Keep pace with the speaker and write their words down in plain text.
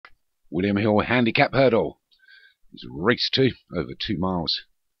William Hill Handicap Hurdle is race 2 over 2 miles.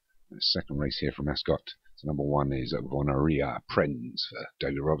 The second race here from Ascot. So number 1 is Vonaria Prens for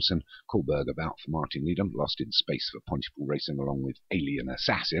David Robertson. Kohlberg about for Martin Needham. Lost in Space for Pontypool Racing along with Alien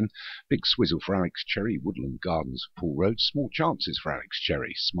Assassin. Big Swizzle for Alex Cherry. Woodland Gardens for Paul Rhodes. Small Chances for Alex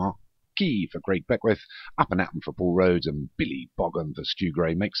Cherry. Smart Key for Craig Beckwith. Up and Atom for Paul Rhodes. And Billy Boggin for Stu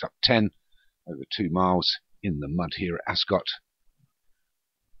Gray makes up 10 over 2 miles in the mud here at Ascot.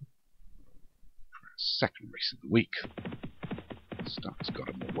 Second race of the week. Star's got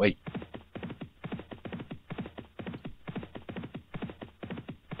him away.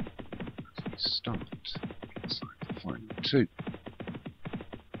 Start inside the final 2.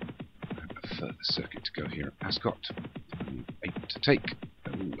 And a further circuit to go here at Ascot. Only 8 to take.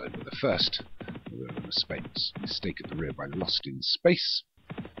 They're all over the first. Over the space. Mistake at the rear by Lost in Space.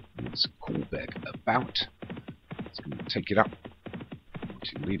 And it's Kohlberg about. It's going to take it up.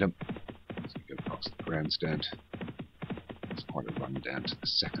 Martin Needham. As we go past the grandstand. It's quite a run down to the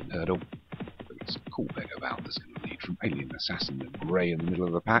second hurdle. But it's Kohlberg about that's going to lead from Alien Assassin, the grey in the middle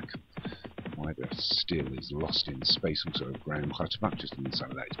of the pack. Wider still is Lost in Space, also Graham Clutterbuck. Just on the side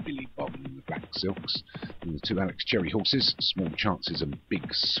of that is Billy Boggin in the black silks. And the 2 Alex Cherry horses, Small Chances and Big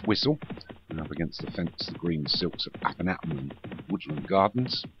Swizzle. And up against the fence, the green silks of Up and Atom and Woodland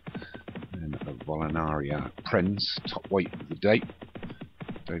Gardens. And a Volanaria Prens, top weight of the day.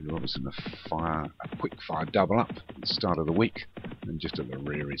 David Robertson a quick fire double up at the start of the week. And just at the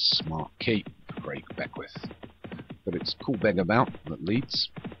rear is Smart Key for Craig Beckwith. But it's Kohlberg about that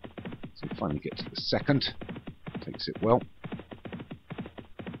leads. So we finally get to the second. Takes it well.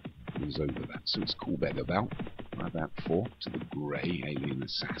 He's over that. So it's Kohlberg about. About 4 to the grey Alien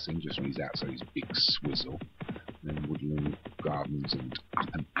Assassin. Just when he's outside his Big Swizzle. Then Woodland Gardens and Up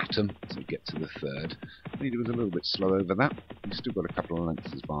and Atom. So we get to the third. He was a little bit slow over that. He's still got a couple of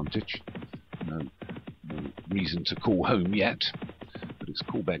lengths advantage. No reason to call home yet. But it's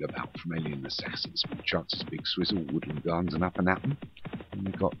Kohlberg about from Alien Assassin. Small Chances, Big Swizzle, Woodland Gardens and Up and Atom. And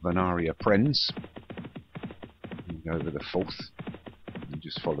we've got Vonaria Prens. We go over the 4th. And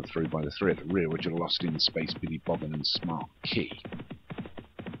just followed through by the 3 at the rear, which are Lost in Space, Billy Boggin and Smart Key.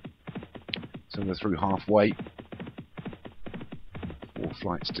 So we're through halfway. 4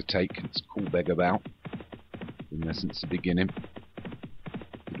 flights to take. It's Kohlberg about. In essence, the beginning.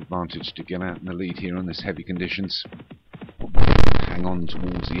 Good advantage to get out in the lead here on this heavy conditions. Hang on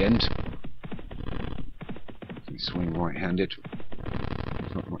towards the end. So we swing right-handed.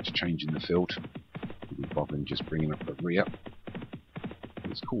 There's not much change in the field. Billy Boggin just bringing up the rear.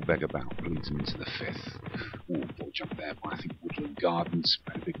 It's Kohlberg about, leads him into the 5th. Oh, ball jump there by, I think, Woodland Gardens.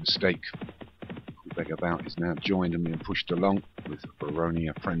 Made a big mistake. Kohlberg about is now joined and being pushed along with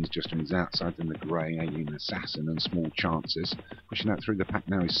Baronia Friends just on his outside, then the grey Alien Assassin and Small Chances. Pushing out through the pack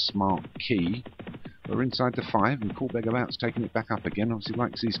now is Smart Key. We're inside the 5 and Kohlberg about's taking it back up again. Obviously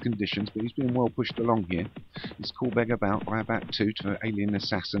likes these conditions, but he's being well pushed along here. It's Kohlberg about by about 2 to Alien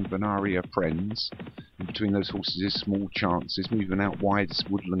Assassin, Vonaria Prens. In between those horses is Small Chances. Moving out wide is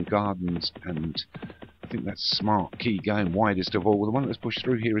Woodland Gardens, and I think that's Smart Key going widest of all. The one that's pushed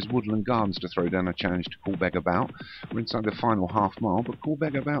through here is Woodland Gardens to throw down a challenge to Kohlberg about. We're inside the final half mile, but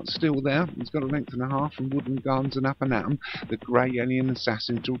Kohlberg about's still there. He's got a length and a half from Woodland Gardens and Up and Atom. The grey Alien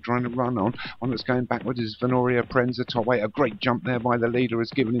Assassin still trying to run on. One that's going backwards is Vonaria Prens, the top weight. A great jump there by the leader, has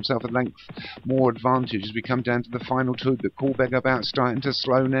given himself a length more advantage as we come down to the final 2. But Kohlberg about starting to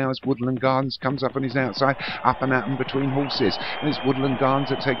slow now as Woodland Gardens comes up on his outside. Up and Atom between horses. And it's Woodland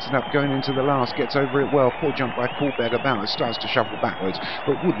Gardens that takes it up going into the last. Gets over it well. Poor jump by Kohlberg about. It starts to shuffle backwards.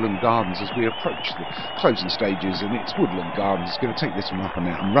 But Woodland Gardens as we approach the closing stages. And it's Woodland Gardens. It's going to take this one up and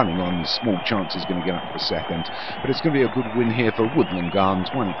out. And running on. Small Chance is going to get up for second. But it's going to be a good win here for Woodland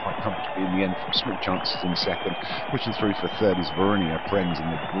Gardens. Won it quite comfortably in the end from Small Chances in second. Pushing through for third is Veronia Prens.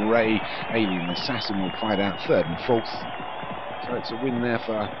 And the grey Alien Assassin will fight out third and 4th. So it's a win there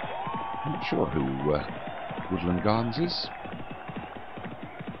for... I'm not sure who Woodland Gardens is. I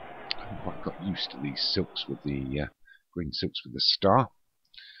haven't quite got used to these silks with the green silks with the star.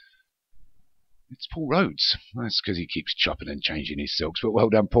 It's Paul Rhodes. That's because he keeps chopping and changing his silks. But well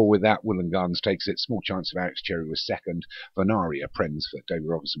done, Paul, with that. Woodland Gardens takes it. Small Chance of Alex Cherry was second. Vonaria Prens for David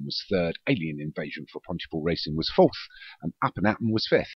Robinson was third. Alien Invasion for Pontypool Racing was 4th. And Up and Atom was 5th.